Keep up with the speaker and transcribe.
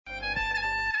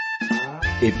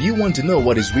If you want to know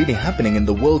what is really happening in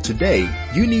the world today,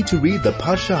 you need to read the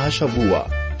Parsha HaShavua,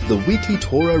 the weekly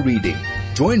Torah reading.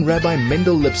 Join Rabbi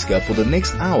Mendel Lipskar for the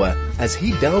next hour as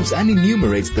he delves and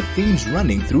enumerates the themes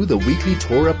running through the weekly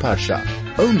Torah Parsha,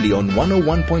 only on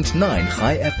 101.9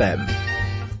 Chai FM.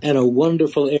 And a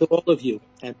wonderful Erev to all of you.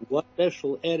 And what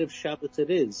special Erev Shabbos it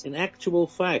is. In actual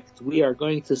fact, we are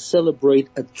going to celebrate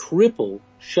a triple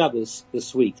Shabbos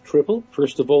this week. Triple?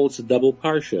 First of all, it's a double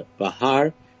Parsha,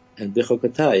 Bahar and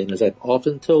Bechukotai. And as I've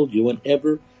often told you,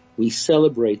 whenever we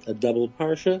celebrate a double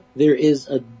Parsha, there is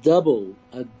a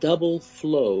double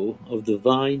flow of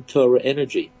divine Torah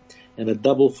energy. And a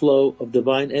double flow of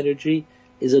divine energy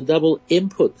is a double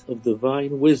input of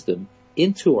divine wisdom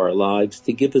into our lives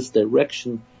to give us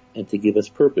direction and to give us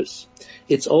purpose.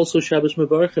 It's also Shabbos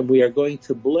Mevarchim. We are going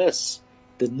to bless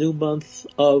the new month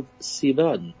of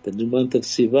Sivan. The new month of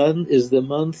Sivan is the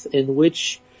month in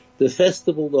which the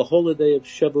festival, the holiday of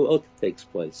Shavuot takes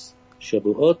place.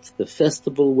 Shavuot, the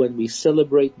festival when we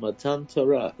celebrate Matan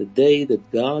Torah, the day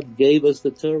that God gave us the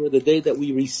Torah, the day that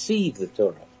we receive the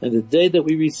Torah. And the day that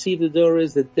we receive the Torah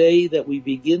is the day that we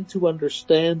begin to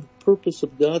understand the purpose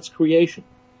of God's creation.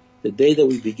 The day that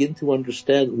we begin to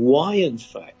understand why, in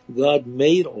fact, God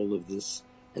made all of this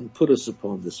and put us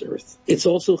upon this earth. It's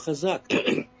also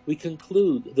Chazak. We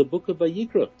conclude the book of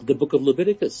Vayikra, the book of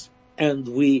Leviticus, and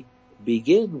we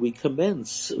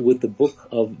commence with the book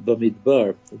of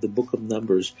Bamidbar, the book of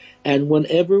Numbers. And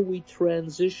whenever we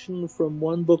transition from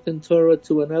one book in Torah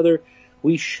to another,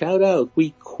 we shout out,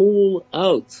 we call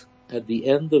out at the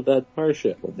end of that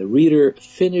parsha. When the reader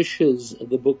finishes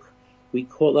the book, we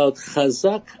call out,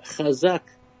 Chazak, Chazak,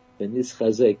 Benis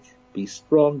Chazek. Be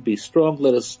strong,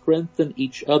 let us strengthen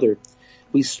each other.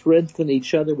 We strengthen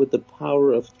each other with the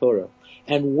power of Torah.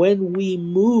 And when we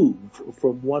move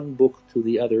from one book to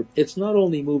the other, it's not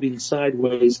only moving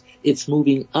sideways, it's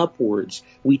moving upwards.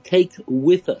 We take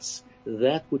with us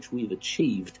that which we've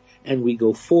achieved, and we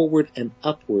go forward and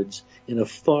upwards in a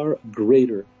far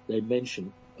greater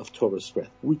dimension of Torah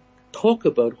strength. We talk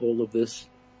about all of this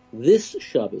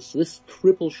Shabbos, this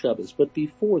triple Shabbos. But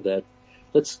before that,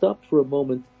 let's stop for a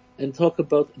moment and talk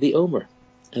about the Omer.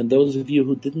 And those of you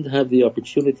who didn't have the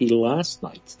opportunity last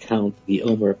night to count the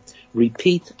Omer,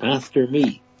 repeat after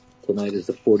me. Tonight is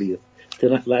the 40th.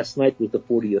 Last night was the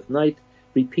 40th night.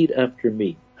 Repeat after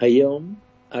me. Hayom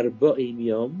arba'im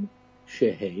yom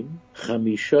shehem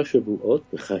chamisha shavuot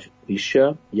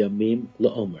v'chamisha yamim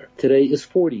la'omer. Today is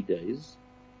 40 days,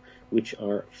 which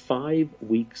are 5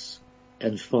 weeks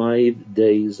and 5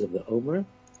 days of the Omer,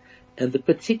 and the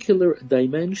particular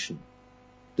dimension,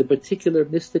 the particular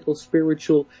mystical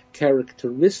spiritual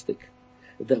characteristic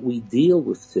that we deal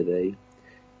with today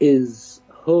is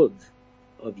Hod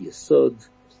of Yesod,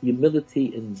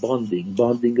 humility and bonding.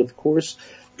 Bonding, of course,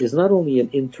 is not only an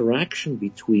interaction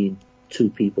between two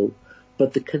people,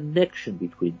 but the connection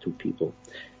between two people.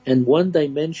 And one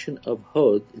dimension of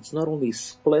Hod, it's not only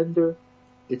splendor,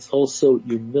 it's also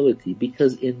humility,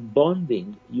 because in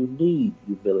bonding, you need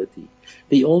humility.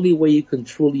 The only way you can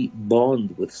truly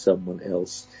bond with someone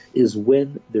else is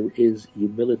when there is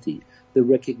humility. The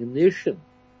recognition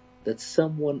that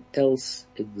someone else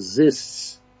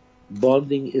exists.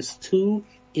 Bonding is two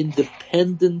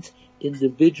independent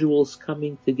individuals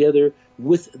coming together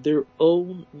with their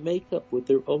own makeup, with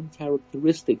their own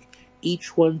characteristic,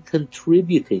 each one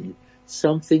contributing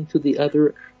something to the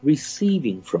other,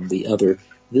 receiving from the other.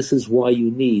 This is why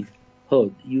you need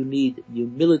Hod. You need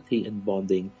humility in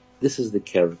bonding. This is the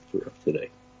character of today.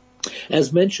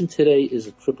 As mentioned, today is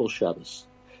a triple Shabbos.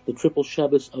 The triple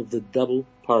Shabbos of the double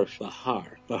Parsha,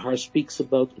 Bahar. Bahar speaks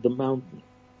about the mountain.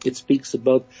 It speaks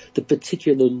about the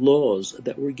particular laws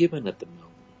that were given at the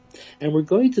mountain. And we're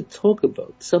going to talk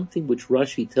about something which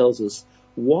Rashi tells us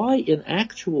why, in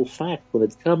actual fact, when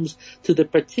it comes to the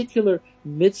particular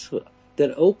mitzvah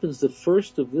that opens the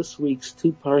first of this week's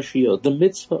 2 parshiot, the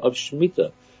mitzvah of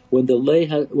Shemitah, when the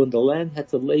land had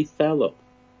to lay fallow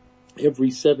every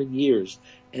 7 years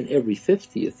and every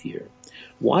 50th year.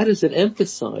 Why does it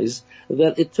emphasize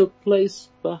that it took place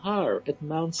Bahar at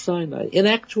Mount Sinai? In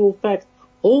actual fact,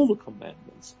 all the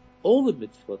commandments, all the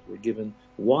mitzvot were given.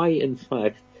 Why, in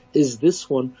fact, is this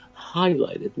one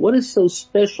highlighted? What is so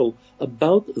special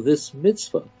about this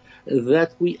mitzvah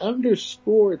that we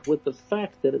underscore it with the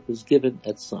fact that it was given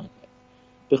at Sinai?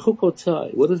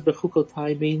 Bechukotai. What does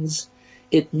Bechukotai means?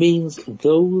 It means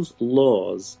those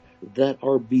laws that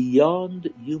are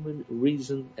beyond human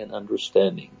reason and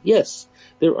understanding. Yes,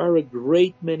 there are a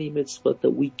great many mitzvot that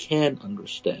we can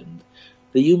understand.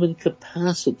 The human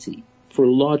capacity for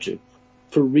logic,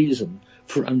 for reason,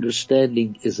 for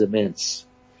understanding is immense.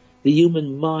 The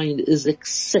human mind is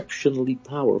exceptionally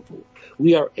powerful.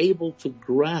 We are able to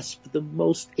grasp the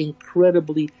most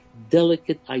incredibly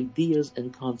delicate ideas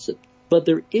and concepts. But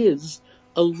there is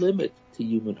a limit to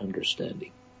human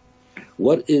understanding.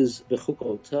 What is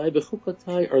Bechukotai?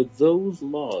 Bechukotai are those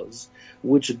laws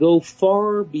which go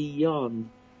far beyond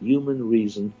human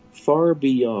reason, far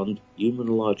beyond human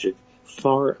logic,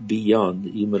 far beyond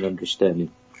human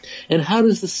understanding. And how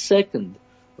does the second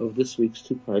of this week's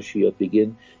two parashiyot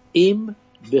begin? Im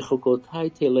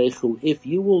bechukotai telechu. If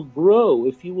you will grow,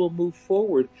 if you will move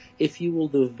forward, if you will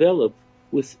develop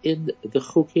within the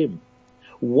chukim.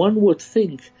 One would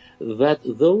think that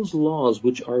those laws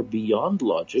which are beyond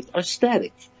logic are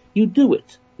static. You do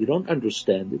it. You don't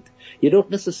understand it. You don't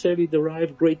necessarily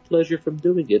derive great pleasure from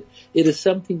doing it. It is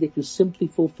something that you simply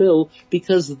fulfill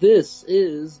because this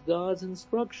is God's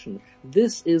instruction.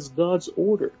 This is God's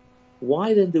order.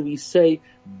 Why then do we say,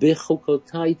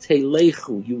 Bechukotai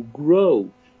telechu, you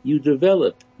grow, you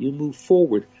develop, you move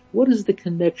forward? What is the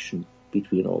connection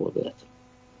between all of that?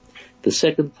 The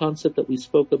second concept that we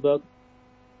spoke about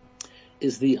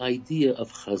is the idea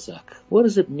of chazak. What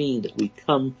does it mean that we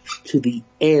come to the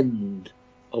end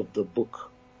of the book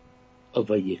of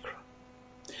Vayikra?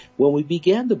 When we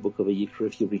began the book of Vayikra,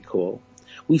 if you recall,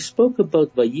 we spoke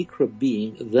about Vayikra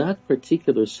being that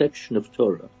particular section of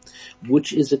Torah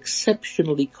which is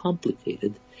exceptionally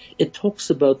complicated. It talks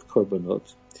about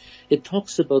korbanot. It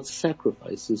talks about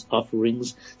sacrifices,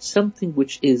 offerings, something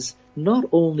which is not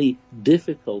only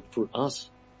difficult for us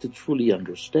to truly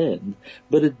understand,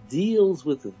 but it deals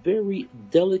with very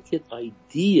delicate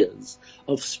ideas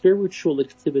of spiritual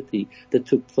activity that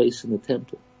took place in the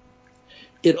temple.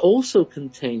 It also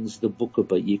contains, the book of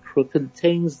Vayikra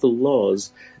contains the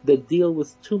laws that deal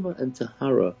with Tumah and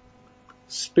Tahara,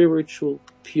 spiritual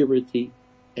purity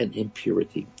and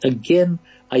impurity. Again,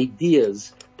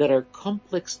 ideas that are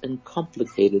complex and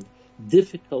complicated,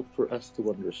 difficult for us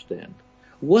to understand.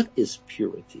 What is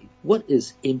purity? What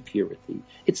is impurity?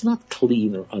 It's not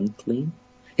clean or unclean.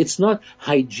 It's not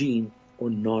hygiene or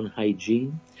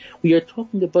non-hygiene. We are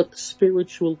talking about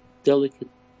spiritual, delicate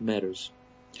matters.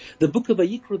 The book of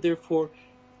Vayikra, therefore,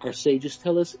 our sages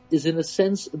tell us, is in a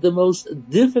sense the most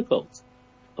difficult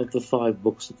of the 5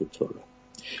 books of the Torah,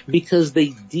 because they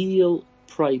deal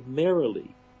primarily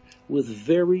with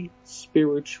very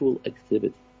spiritual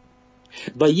activity.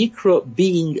 Vayikra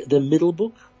being the middle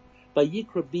book,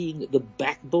 Vayikra being the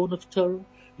backbone of Torah,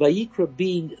 Vayikra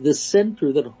being the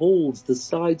center that holds the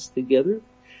sides together,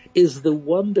 is the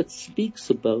one that speaks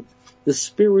about the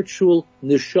spiritual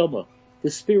neshama, the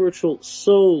spiritual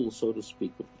soul, so to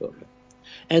speak, of Torah.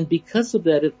 And because of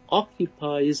that, it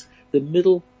occupies the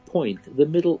middle point, the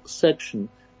middle section,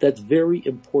 that very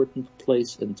important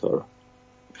place in Torah.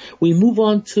 We move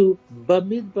on to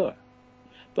Bamidbar.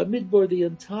 Bamidbar, the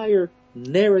entire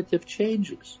narrative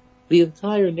changes. The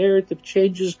entire narrative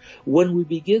changes when we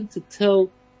begin to tell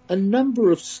a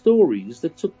number of stories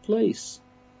that took place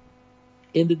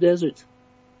in the desert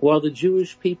while the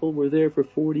Jewish people were there for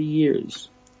 40 years.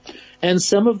 And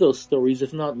some of those stories,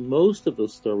 if not most of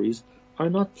those stories, are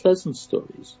not pleasant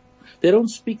stories. They don't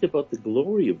speak about the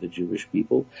glory of the Jewish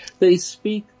people. They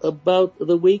speak about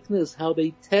the weakness, how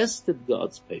they tested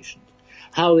God's patience,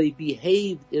 how they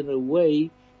behaved in a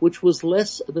way which was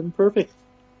less than perfect.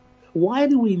 Why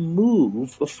do we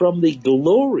move from the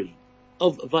glory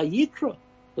of Vayikra,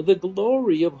 the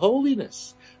glory of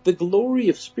holiness, the glory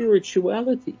of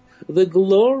spirituality, the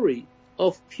glory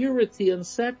of purity and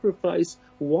sacrifice?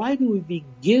 Why do we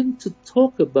begin to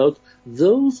talk about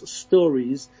those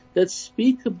stories that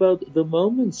speak about the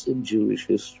moments in Jewish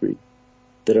history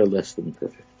that are less than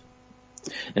perfect?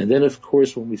 And then, of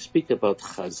course, when we speak about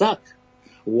Chazak,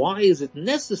 why is it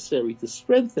necessary to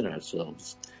strengthen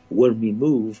ourselves when we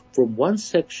move from one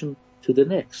section to the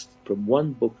next, from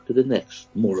one book to the next?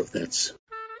 More of that soon.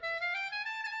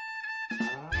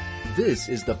 This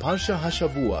is the Parsha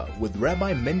Hashavua with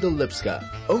Rabbi Mendel Lipskar,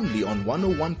 only on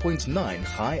 101.9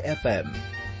 Chai FM.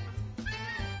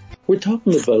 We're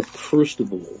talking about, first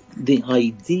of all, the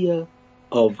idea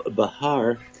of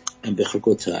Bahar and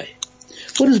Bechukotai.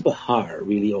 What is Bahar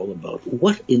really all about?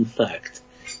 What, in fact,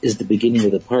 is the beginning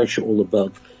of the Parsha all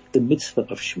about? The mitzvah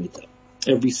of Shemitah.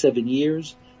 Every 7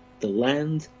 years, the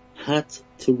land had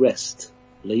to rest,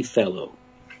 lay fallow.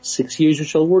 6 years you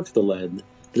shall work the land.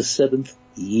 The 7th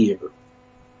year,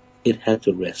 it had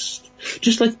to rest.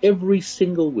 Just like every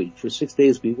single week, for 6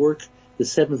 days we work, the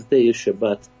 7th day is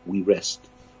Shabbat, we rest.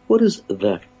 What is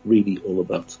that really all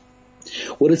about?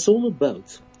 What it's all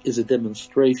about is a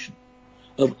demonstration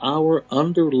of our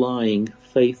underlying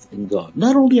faith in God.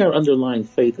 Not only our underlying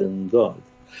faith in God,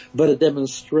 but a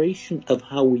demonstration of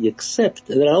how we accept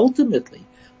that ultimately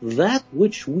that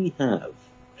which we have,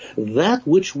 that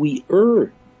which we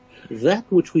earn, that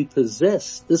which we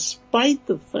possess, despite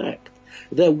the fact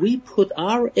that we put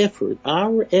our effort,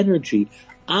 our energy,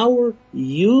 our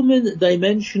human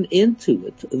dimension into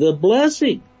it, the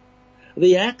blessing,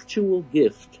 the actual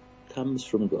gift comes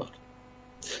from God.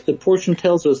 The portion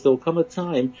tells us there will come a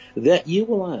time that you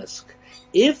will ask,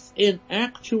 if in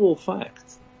actual fact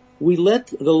we let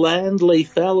the land lay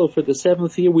fallow for the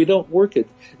 7th year, we don't work it,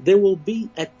 there will be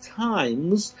at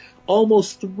times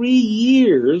almost 3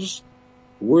 years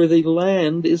where the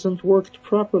land isn't worked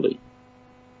properly.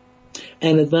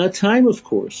 And at that time, of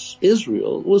course,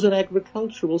 Israel was an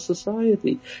agricultural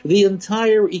society. The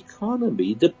entire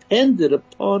economy depended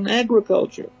upon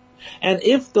agriculture. And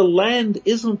if the land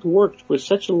isn't worked for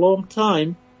such a long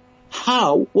time,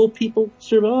 how will people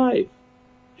survive?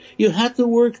 You had to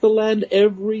work the land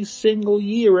every single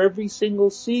year, every single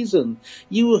season.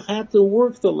 You had to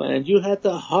work the land. You had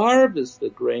to harvest the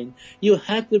grain. You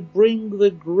had to bring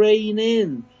the grain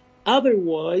in.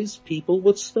 Otherwise, people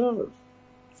would starve.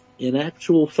 In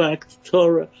actual fact,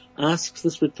 Torah asks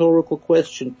this rhetorical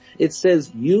question. It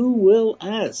says, you will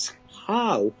ask,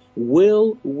 how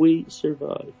will we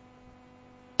survive?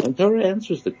 And Torah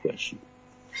answers the question.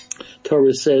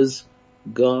 Torah says,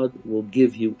 God will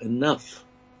give you enough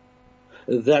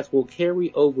that will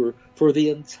carry over for the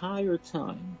entire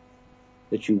time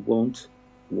that you won't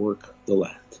work the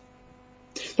land.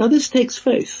 Now this takes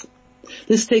faith.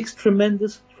 This takes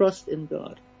tremendous trust in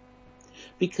God.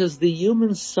 Because the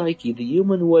human psyche, the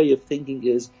human way of thinking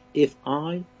is, if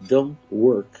I don't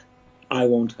work, I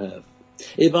won't have.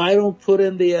 If I don't put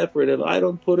in the effort, if I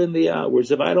don't put in the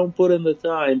hours, if I don't put in the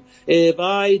time, if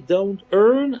I don't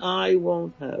earn, I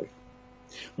won't have.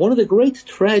 One of the great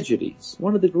tragedies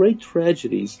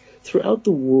throughout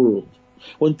the world,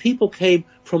 when people came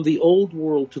from the old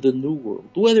world to the new world,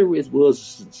 whether it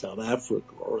was in South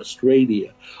Africa or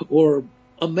Australia or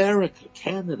America,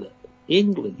 Canada,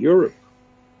 England, Europe,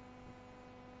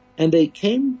 and they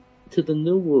came to the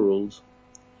new world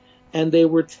and they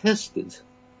were tested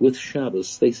with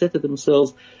Shabbos. They said to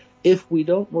themselves, if we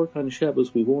don't work on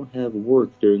Shabbos, we won't have work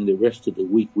during the rest of the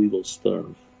week. We will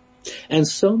starve. And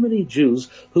so many Jews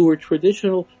who were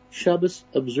traditional Shabbos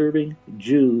observing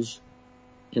Jews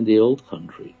in the old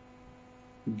country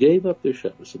gave up their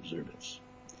Shabbos observance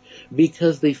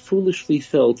because they foolishly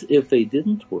felt if they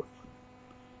didn't work,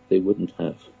 they wouldn't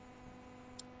have.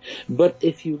 But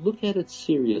if you look at it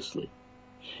seriously,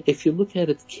 if you look at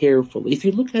it carefully, if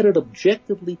you look at it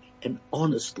objectively and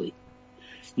honestly,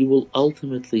 you will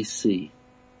ultimately see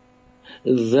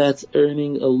that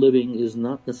earning a living is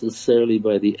not necessarily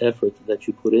by the effort that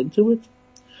you put into it,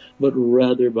 but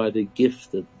rather by the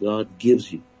gift that God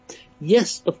gives you.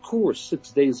 Yes, of course, 6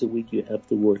 days a week you have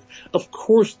to work. Of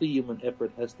course the human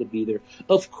effort has to be there.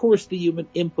 Of course the human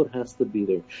input has to be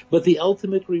there. But the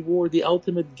ultimate reward, the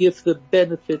ultimate gift, the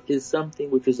benefit is something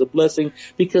which is a blessing,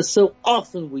 because so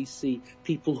often we see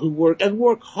people who work and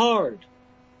work hard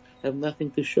have nothing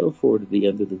to show for it at the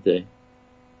end of the day.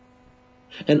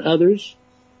 And others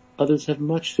have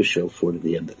much to show for it at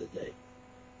the end of the day.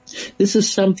 This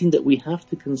is something that we have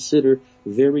to consider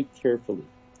very carefully.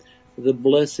 The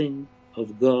blessing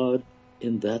of God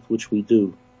in that which we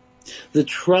do. The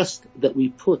trust that we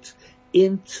put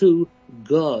into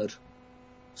God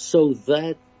so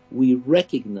that we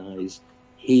recognize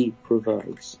He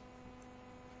provides.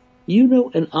 You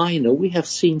know and I know we have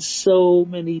seen so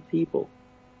many people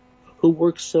who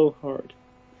work so hard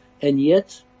and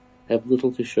yet have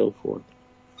little to show for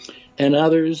it. And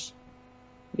others,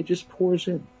 it just pours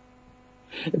in.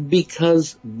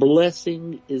 Because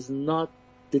blessing is not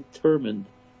determined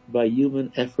by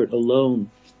human effort alone.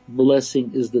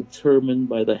 Blessing is determined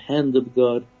by the hand of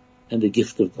God and the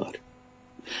gift of God.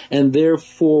 And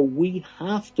therefore we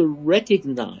have to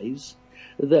recognize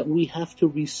that we have to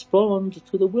respond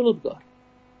to the will of God.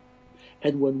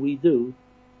 And when we do,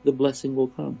 the blessing will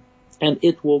come. And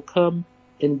it will come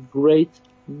in great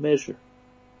measure.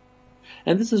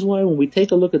 And this is why when we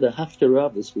take a look at the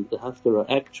Haftarah this week, the Haftarah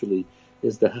actually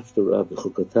is the Haftarah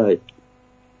Bechukotai.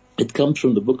 It comes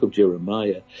from the book of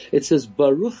Jeremiah. It says,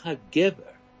 Baruch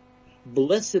HaGeber,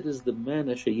 blessed is the man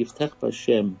asher yiftach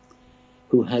b'Hashem,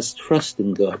 who has trust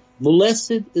in God.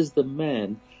 Blessed is the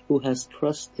man who has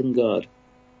trust in God.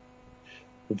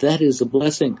 That is a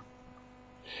blessing.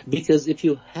 Because if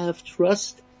you have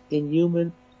trust in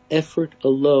human effort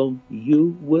alone,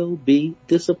 you will be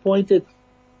disappointed.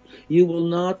 You will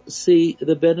not see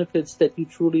the benefits that you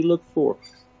truly look for.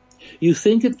 You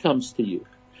think it comes to you.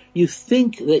 You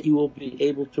think that you will be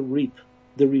able to reap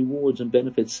the rewards and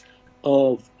benefits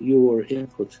of your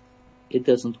input. It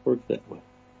doesn't work that way.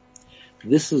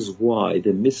 This is why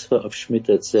the mitzvah of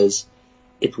Shemitah says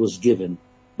it was given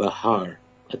Bahar,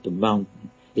 at the mountain.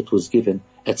 It was given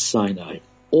at Sinai.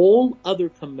 All other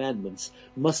commandments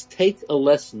must take a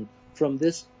lesson from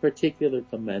this particular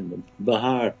commandment,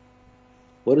 Bahar.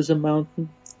 What is a mountain?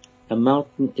 A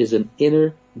mountain is an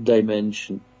inner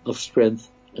dimension of strength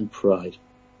and pride.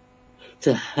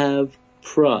 To have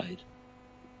pride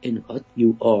in what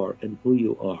you are and who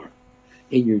you are,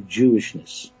 in your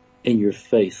Jewishness, in your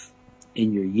faith,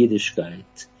 in your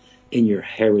Yiddishkeit, in your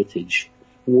heritage,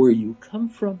 where you come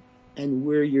from and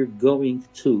where you're going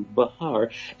to.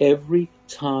 Bahar, every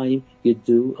time you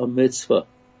do a mitzvah,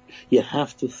 you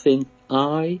have to think,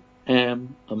 I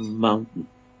am a mountain.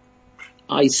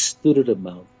 I stood at a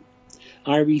mountain.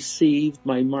 I received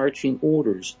my marching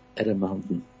orders at a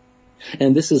mountain.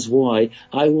 And this is why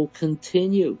I will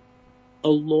continue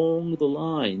along the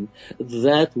line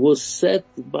that was set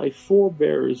by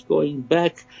forebears going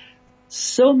back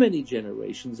so many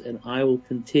generations, and I will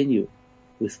continue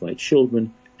with my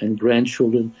children and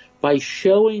grandchildren by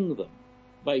showing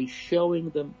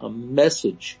them a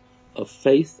message of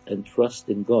faith and trust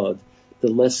in God, the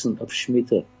lesson of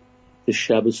Shemitah, the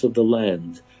Shabbos of the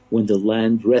land, when the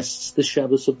land rests, the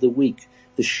Shabbos of the week,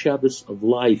 the Shabbos of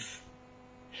life.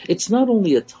 It's not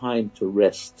only a time to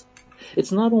rest.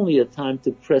 It's not only a time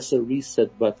to press a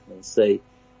reset button and say,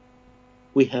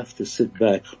 we have to sit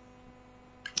back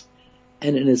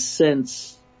and, in a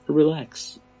sense,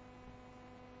 relax,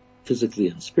 physically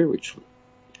and spiritually.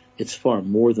 It's far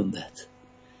more than that.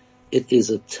 It is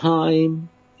a time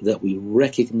that we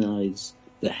recognize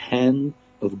the hand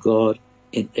of God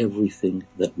in everything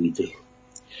that we do.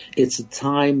 It's a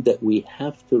time that we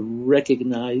have to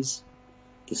recognize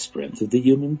the strength of the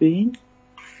human being,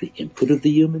 the input of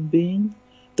the human being,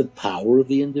 the power of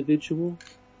the individual,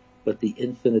 but the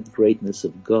infinite greatness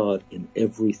of God in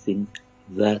everything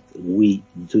that we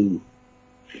do.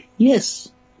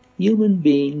 Yes, human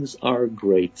beings are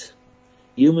great.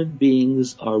 Human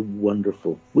beings are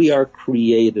wonderful. We are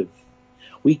creative.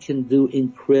 We can do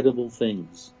incredible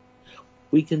things.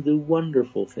 We can do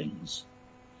wonderful things.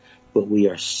 But we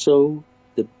are so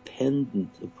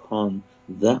dependent upon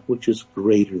that which is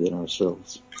greater than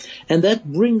ourselves. And that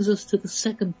brings us to the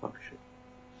second parsha.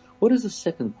 What is the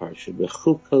second parsha?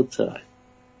 Bechukotai.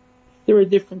 There are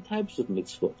different types of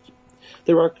mitzvot.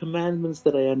 There are commandments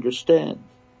that I understand.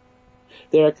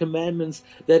 There are commandments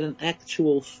that in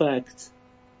actual fact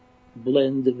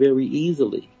blend very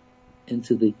easily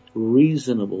into the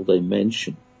reasonable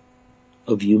dimension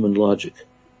of human logic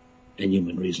and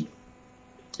human reason.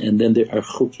 And then there are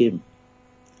chukim.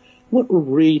 What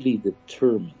really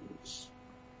determines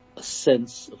a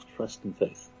sense of trust and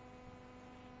faith?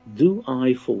 Do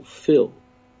I fulfill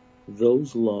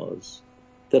those laws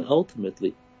that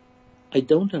ultimately I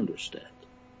don't understand?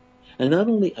 And not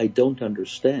only I don't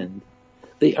understand,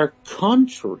 they are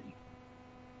contrary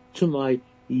to my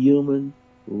human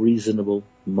reasonable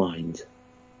mind.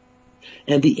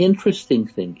 And the interesting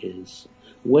thing is,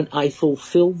 when I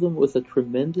fulfill them with a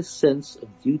tremendous sense of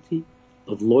duty,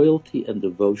 of loyalty and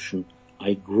devotion,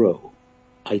 I grow,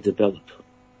 I develop.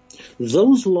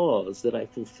 Those laws that I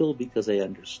fulfill because I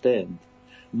understand,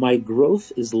 my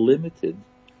growth is limited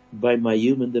by my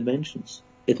human dimensions.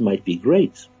 It might be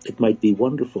great, it might be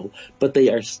wonderful, but they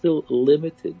are still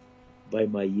limited by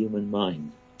my human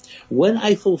mind. When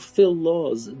I fulfill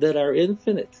laws that are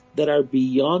infinite, that are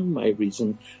beyond my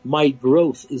reason, my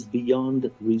growth is beyond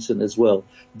reason as well.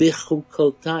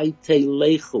 Bechukotai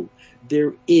telechu.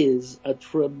 There is a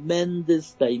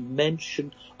tremendous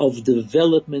dimension of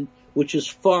development which is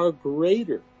far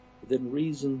greater than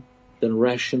reason, than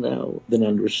rationale, than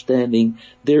understanding.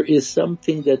 There is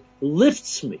something that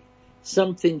lifts me,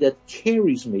 something that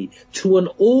carries me to an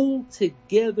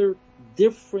altogether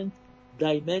different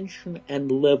dimension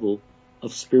and level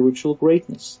of spiritual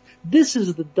greatness. This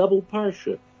is the double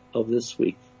parsha of this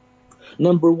week.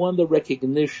 Number one, the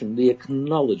recognition, the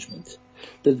acknowledgement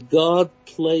that God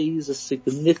plays a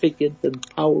significant and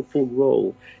powerful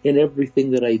role in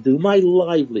everything that I do. My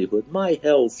livelihood, my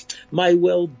health, my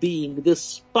well-being,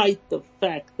 despite the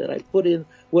fact that I put in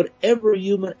whatever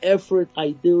human effort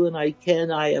I do and I can,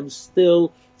 I am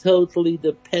still totally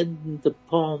dependent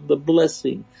upon the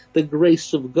blessing, the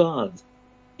grace of God,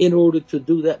 in order to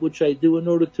do that which I do, in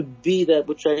order to be that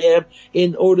which I am,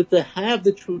 in order to have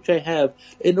the truth I have,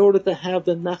 in order to have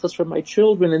the nachas for my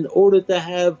children, in order to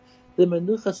have the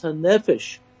menuchas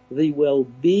hanefesh, the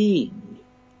well-being,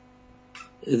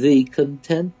 the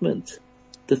contentment,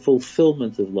 the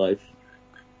fulfillment of life.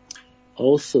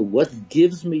 Also, what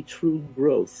gives me true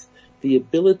growth the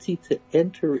ability to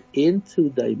enter into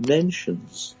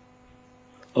dimensions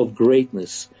of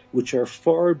greatness which are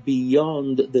far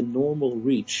beyond the normal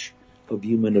reach of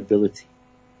human ability.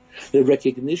 The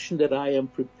recognition that I am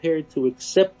prepared to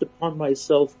accept upon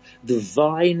myself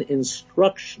divine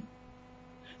instruction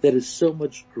that is so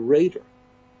much greater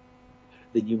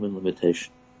than human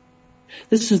limitation.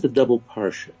 This is the double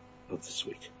parsha of this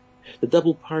week. The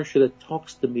double parsha that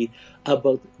talks to me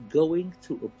about going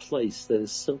to a place that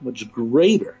is so much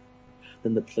greater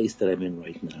than the place that I'm in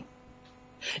right now.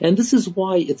 And this is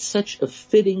why it's such a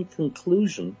fitting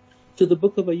conclusion to the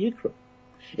book of Vayikra.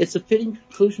 It's a fitting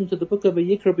conclusion to the book of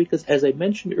Vayikra because, as I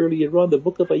mentioned earlier on, the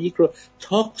book of Vayikra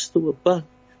talks to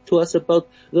us about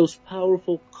those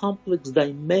powerful, complex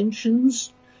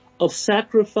dimensions of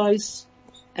sacrifice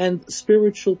and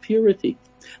spiritual purity.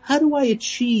 How do I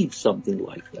achieve something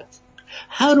like that?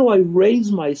 How do I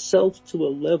raise myself to a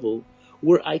level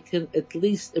where I can at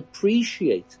least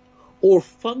appreciate or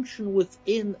function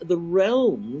within the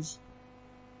realms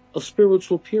of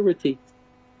spiritual purity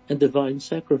and divine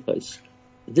sacrifice?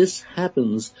 This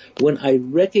happens when I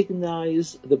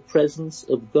recognize the presence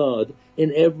of God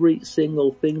in every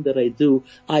single thing that I do.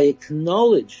 I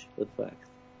acknowledge the fact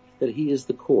that He is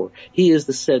the core. He is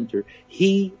the center.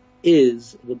 He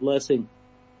is the blessing.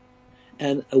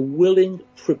 And a willing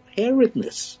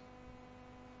preparedness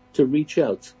to reach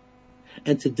out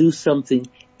and to do something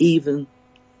even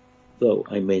though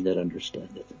I may not understand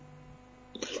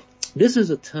it. This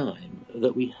is a time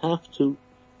that we have to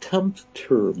come to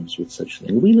terms with such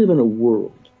things. We live in a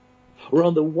world where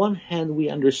on the one hand we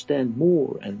understand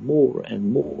more and more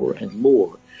and more and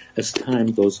more as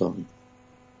time goes on.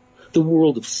 The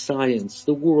world of science,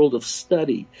 the world of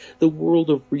study, the world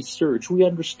of research, we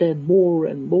understand more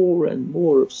and more and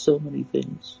more of so many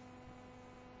things.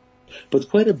 But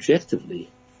quite objectively,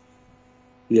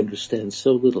 we understand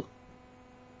so little.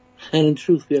 And in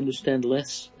truth, we understand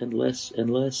less and less and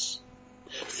less.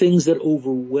 Things that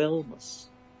overwhelm us.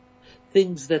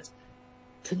 Things that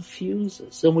confuse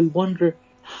us. And we wonder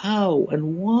how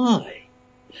and why.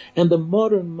 And the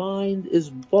modern mind is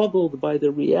boggled by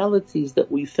the realities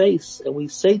that we face. And we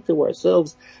say to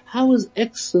ourselves, how is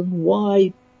X and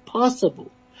Y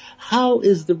possible? How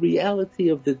is the reality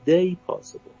of the day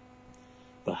possible?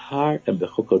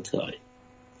 Begat-Bechukotai.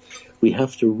 We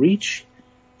have to reach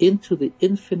into the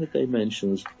infinite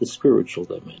dimensions, the spiritual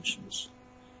dimensions,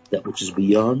 that which is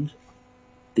beyond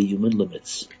the human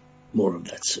limits. More of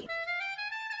that soon.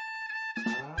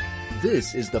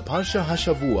 This is the Parsha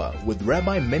Hashavua with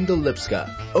Rabbi Mendel Lipskar,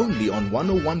 only on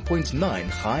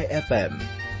 101.9 Chai FM.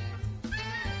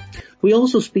 We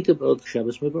also speak about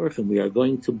Shabbos Mevarchim. We are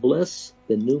going to bless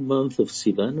the new month of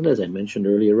Sivan, and as I mentioned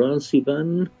earlier on,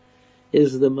 Sivan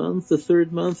is the month, the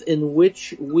third month, in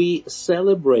which we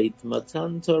celebrate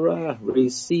Matan Torah,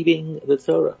 receiving the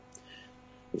Torah.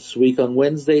 This week on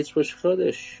Wednesday, it's Rosh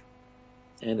Chodesh.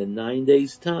 And in 9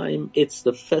 days' time, it's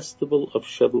the festival of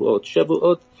Shavuot.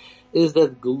 Shavuot is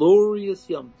that glorious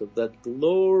Yom Tov, that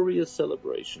glorious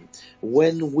celebration,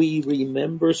 when we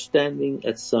remember standing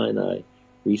at Sinai,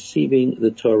 receiving the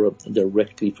Torah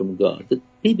directly from God.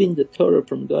 Receiving the Torah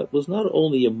from God was not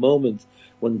only a moment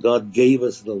when God gave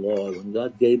us the law, when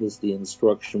God gave us the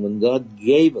instruction, when God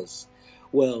gave us,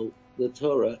 the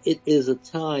Torah. It is a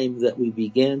time that we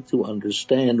began to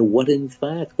understand what in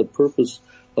fact the purpose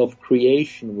of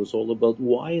creation was all about,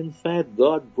 why in fact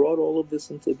God brought all of this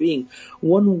into being.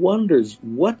 One wonders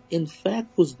what in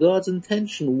fact was God's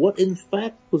intention, what in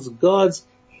fact was God's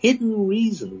hidden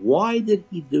reason. Why did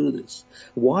He do this?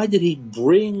 Why did He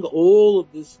bring all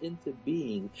of this into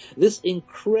being? This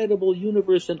incredible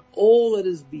universe and all that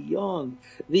is beyond,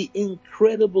 the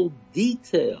incredible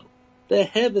detail, the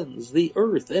heavens, the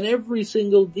earth, and every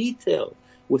single detail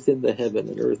within the heaven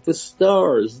and earth, the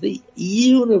stars, the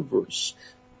universe,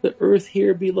 the earth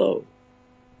here below.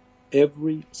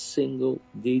 Every single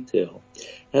detail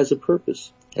has a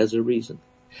purpose, has a reason.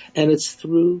 And it's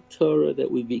through Torah that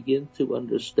we begin to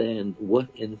understand what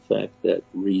in fact that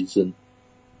reason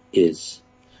is.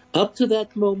 Up to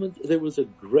that moment, there was a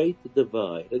great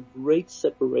divide, a great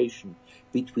separation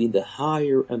between the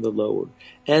higher and the lower.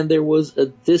 And there was a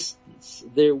distance,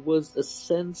 there was a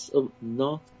sense of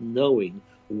not knowing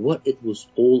what it was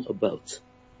all about.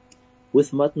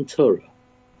 With Matan Torah,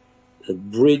 a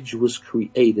bridge was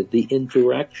created, the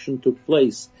interaction took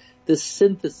place, the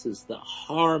synthesis, the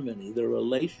harmony, the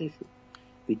relationship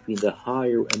between the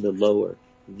higher and the lower.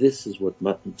 This is what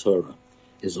Matan Torah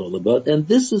is all about. And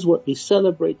this is what we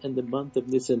celebrate in the month of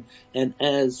Nisan. And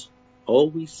as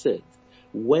always said,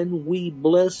 when we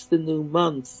bless the new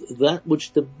month, that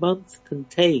which the month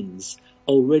contains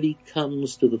already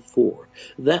comes to the fore.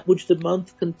 That which the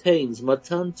month contains,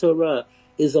 Matan Torah,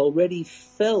 is already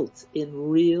felt in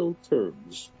real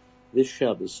terms. This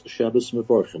Shabbos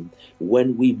Mevorchim,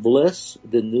 when we bless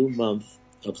the new month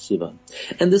of Sivan.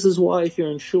 And this is why if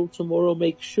you're in Shul tomorrow,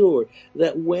 make sure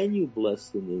that when you bless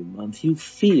the new month, you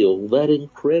feel that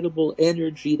incredible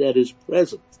energy that is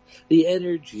present. The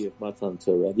energy of Matan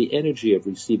Torah, the energy of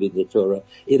receiving the Torah.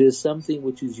 It is something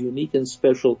which is unique and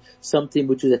special, something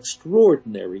which is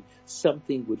extraordinary,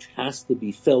 something which has to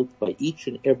be felt by each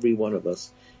and every one of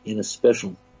us in a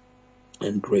special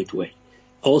and great way.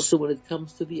 Also, when it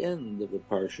comes to the end of the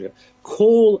parsha,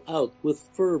 call out with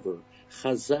fervor,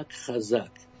 Chazak,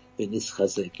 Chazak,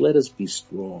 v'nischazek. Let us be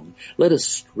strong. Let us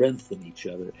strengthen each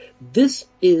other. This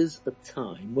is a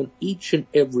time when each and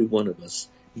every one of us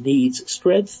needs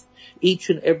strength. Each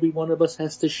and every one of us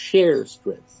has to share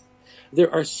strength.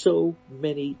 There are so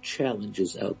many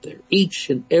challenges out there. Each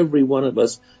and every one of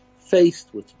us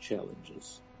faced with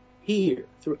challenges. Here,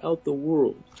 throughout the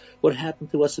world, what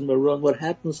happened to us in Meron, what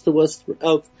happens to us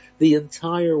throughout the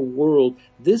entire world.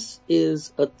 This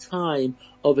is a time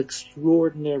of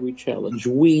extraordinary challenge.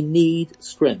 We need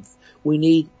strength. We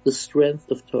need the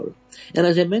strength of Torah. And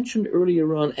as I mentioned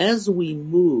earlier on, as we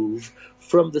move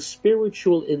from the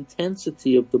spiritual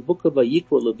intensity of the book of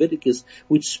Vayikra, Leviticus,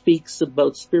 which speaks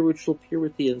about spiritual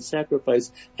purity and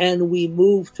sacrifice, and we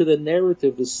move to the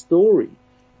narrative, the story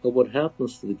of what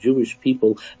happens to the Jewish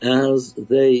people as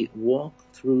they walk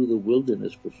through the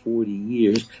wilderness for 40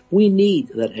 years, we need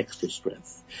that extra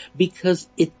strength because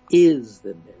it is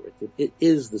the narrative, it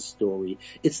is the story.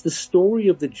 It's the story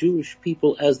of the Jewish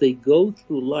people as they go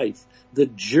through life, the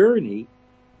journey.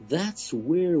 That's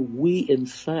where we in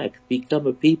fact become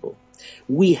a people.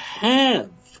 We have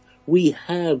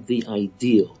the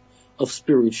ideal of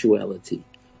spirituality,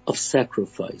 of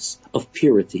sacrifice, of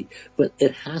purity, but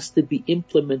it has to be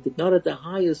implemented not at the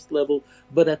highest level,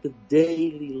 but at the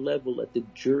daily level, at the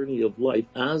journey of life,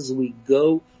 as we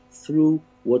go through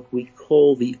what we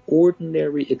call the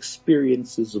ordinary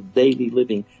experiences of daily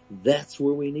living. That's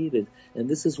where we need it. And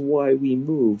this is why we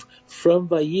move from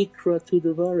Vayikra to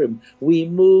Devarim. We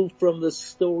move from the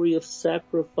story of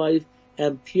sacrifice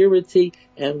and purity,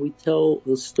 and we tell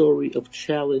the story of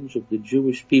challenge of the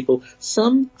Jewish people,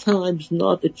 sometimes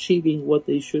not achieving what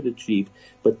they should achieve,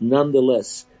 but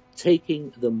nonetheless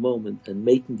taking the moment and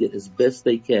making it as best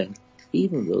they can,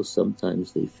 even though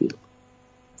sometimes they feel.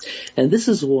 And this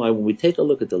is why when we take a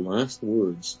look at the last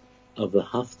words of the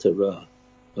Haftarah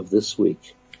of this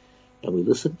week, and we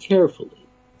listen carefully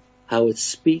how it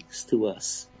speaks to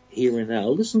us here and now,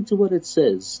 listen to what it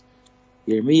says.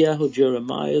 Jeremiah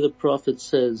the prophet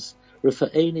says,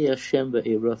 Rafa'eni Hashem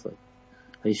ve'erafa,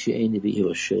 Haishi'eni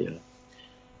ve'irashea.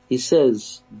 He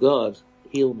says, God,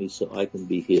 heal me so I can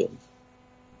be healed.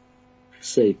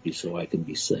 Save me so I can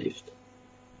be saved.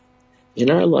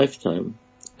 In our lifetime,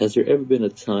 has there ever been a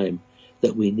time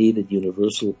that we needed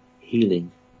universal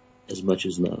healing as much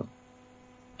as now?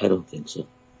 I don't think so.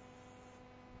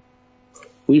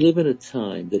 We live in a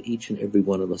time that each and every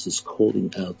one of us is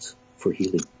calling out for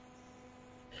healing.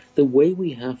 The way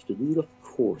we have to do it, of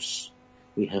course,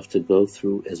 we have to go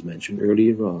through, as mentioned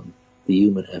earlier on, the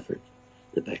human effort,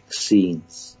 the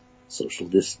vaccines, social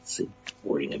distancing,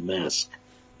 wearing a mask,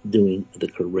 doing the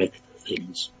correct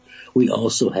things. We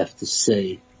also have to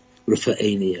say,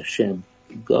 Rafa'eni Hashem,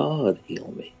 God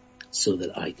heal me so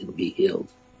that I can be healed.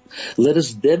 Let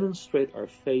us demonstrate our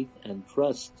faith and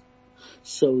trust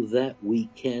so that we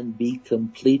can be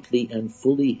completely and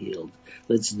fully healed.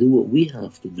 Let's do what we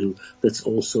have to do. Let's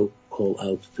also call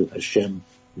out to Hashem.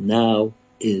 Now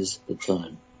is the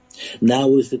time.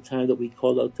 Now is the time that we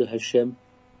call out to Hashem,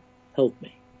 help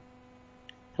me.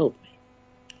 Help me.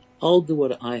 I'll do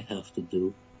what I have to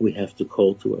do. We have to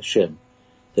call to Hashem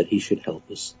that He should help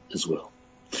us as well.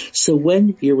 So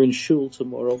when you're in shul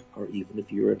tomorrow, or even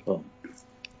if you're at home,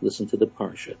 listen to the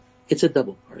parsha. It's a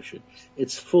double parsha.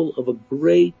 It's full of a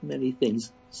great many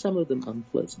things, some of them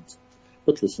unpleasant.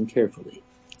 But listen carefully.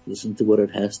 Listen to what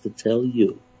it has to tell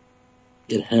you.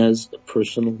 It has a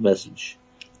personal message.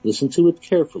 Listen to it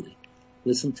carefully.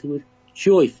 Listen to it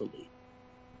joyfully.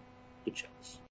 Good job.